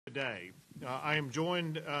Today, I am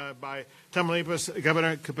joined by Tamaulipas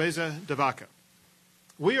Governor Cabeza de Vaca.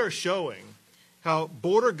 We are showing how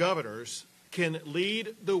border governors can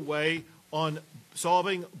lead the way on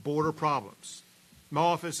solving border problems. My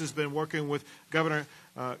office has been working with Governor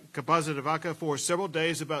Cabeza de Vaca for several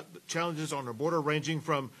days about the challenges on our border, ranging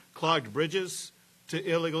from clogged bridges to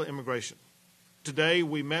illegal immigration. Today,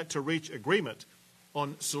 we met to reach agreement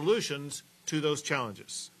on solutions to those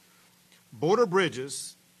challenges. Border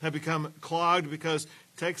bridges have become clogged because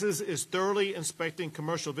Texas is thoroughly inspecting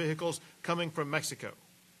commercial vehicles coming from Mexico.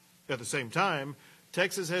 At the same time,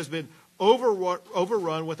 Texas has been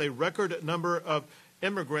overrun with a record number of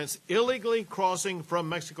immigrants illegally crossing from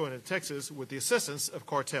Mexico into Texas with the assistance of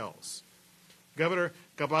cartels. Governor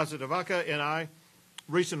Cabeza de Vaca and I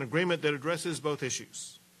reached an agreement that addresses both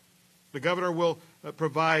issues. The governor will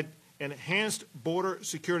provide enhanced border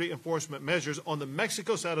security enforcement measures on the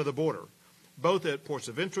Mexico side of the border, both at ports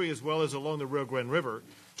of entry as well as along the Rio Grande River,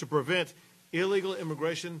 to prevent illegal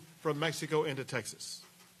immigration from Mexico into Texas.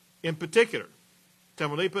 In particular,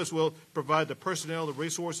 Tamaulipas will provide the personnel, the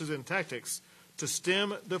resources, and tactics to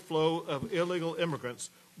stem the flow of illegal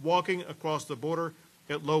immigrants walking across the border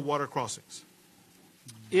at low water crossings.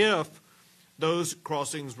 If those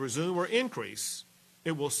crossings resume or increase,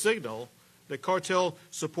 it will signal that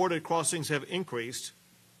cartel-supported crossings have increased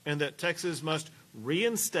and that Texas must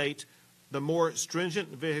reinstate the more stringent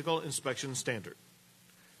vehicle inspection standard.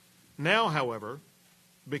 Now, however,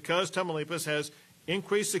 because Tamaulipas has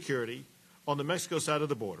increased security on the Mexico side of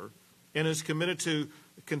the border and is committed to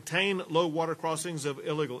contain low water crossings of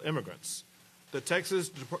illegal immigrants, the Texas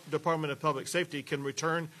Department of Public Safety can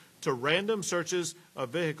return to random searches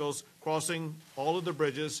of vehicles crossing all of the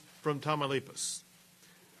bridges from Tamaulipas.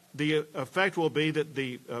 The effect will be that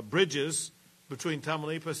the bridges between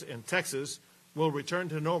Tamaulipas and Texas will return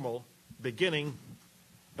to normal beginning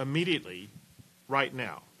immediately right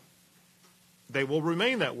now. They will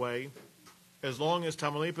remain that way as long as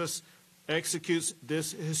Tamaulipas executes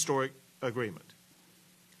this historic agreement.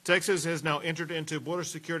 Texas has now entered into border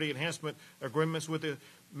security enhancement agreements with the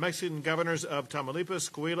Mexican governors of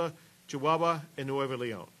Tamaulipas, Coahuila, Chihuahua, and Nuevo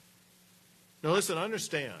Leon. Now listen,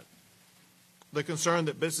 understand the concern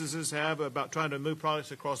that businesses have about trying to move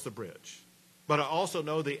products across the bridge. But I also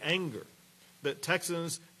know the anger that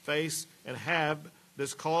Texans face and have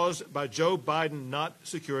that's caused by Joe Biden not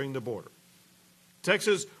securing the border.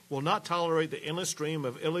 Texas will not tolerate the endless stream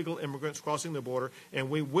of illegal immigrants crossing the border, and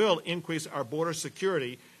we will increase our border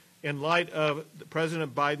security in light of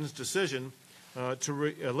President Biden's decision to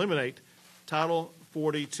eliminate Title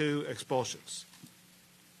 42 expulsions.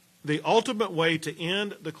 The ultimate way to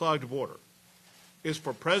end the clogged border is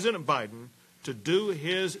for President Biden to do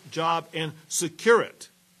his job and secure it.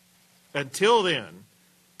 Until then,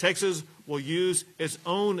 Texas will use its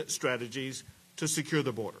own strategies to secure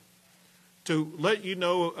the border. To let you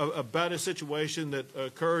know about a situation that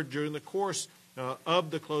occurred during the course of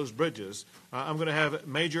the closed bridges, I'm going to have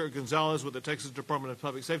Major Gonzalez with the Texas Department of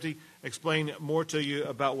Public Safety explain more to you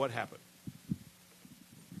about what happened.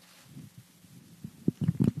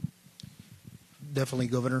 Definitely,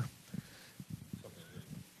 Governor.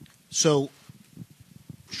 So,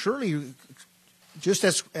 surely, just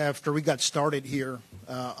as after we got started here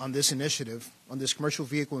on this initiative, on this commercial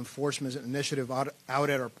vehicle enforcement initiative out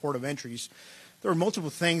at our port of entries, there are multiple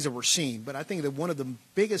things that we're seeing. But I think that one of the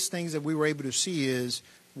biggest things that we were able to see is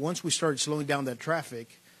once we started slowing down that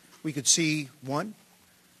traffic, we could see, one,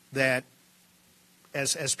 that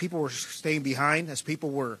as people were staying behind, as people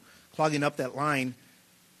were clogging up that line,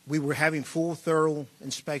 we were having full, thorough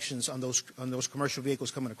inspections on those commercial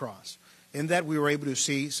vehicles coming across. In that, we were able to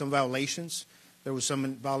see some violations. There was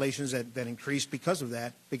some violations that increased because of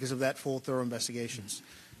that full, thorough inspections.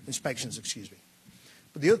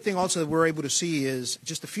 But the other thing also that we're able to see is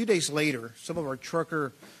just a few days later, some of our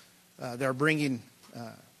trucker that are bringing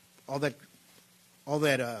all that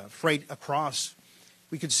freight across,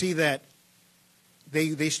 we could see that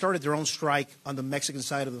they started their own strike on the Mexican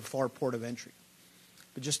side of the far port of entry.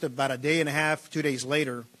 But just about a day and a half, 2 days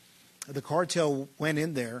later, the cartel went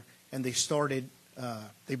in there and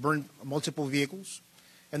they burned multiple vehicles,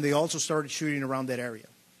 and they also started shooting around that area.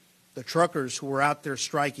 The truckers who were out there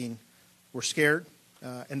striking were scared,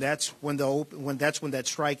 and that's when that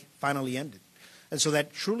strike finally ended. And so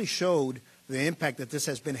that truly showed the impact that this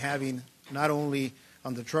has been having not only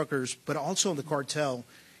on the truckers but also on the cartel,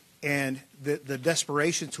 and the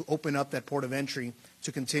desperation to open up that port of entry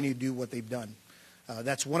to continue to do what they've done.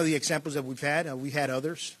 That's one of the examples that we've had. We had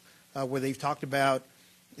others where they've talked about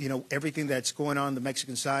everything that's going on the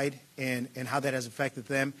Mexican side and how that has affected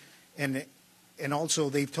them. And And also,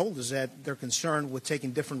 they've told us that they're concerned with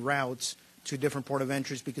taking different routes to different port of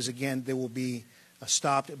entries because, again, they will be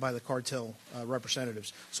stopped by the cartel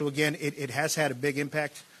representatives. So, again, it has had a big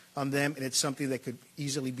impact on them, and it's something that could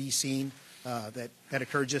easily be seen that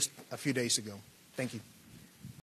occurred just a few days ago. Thank you.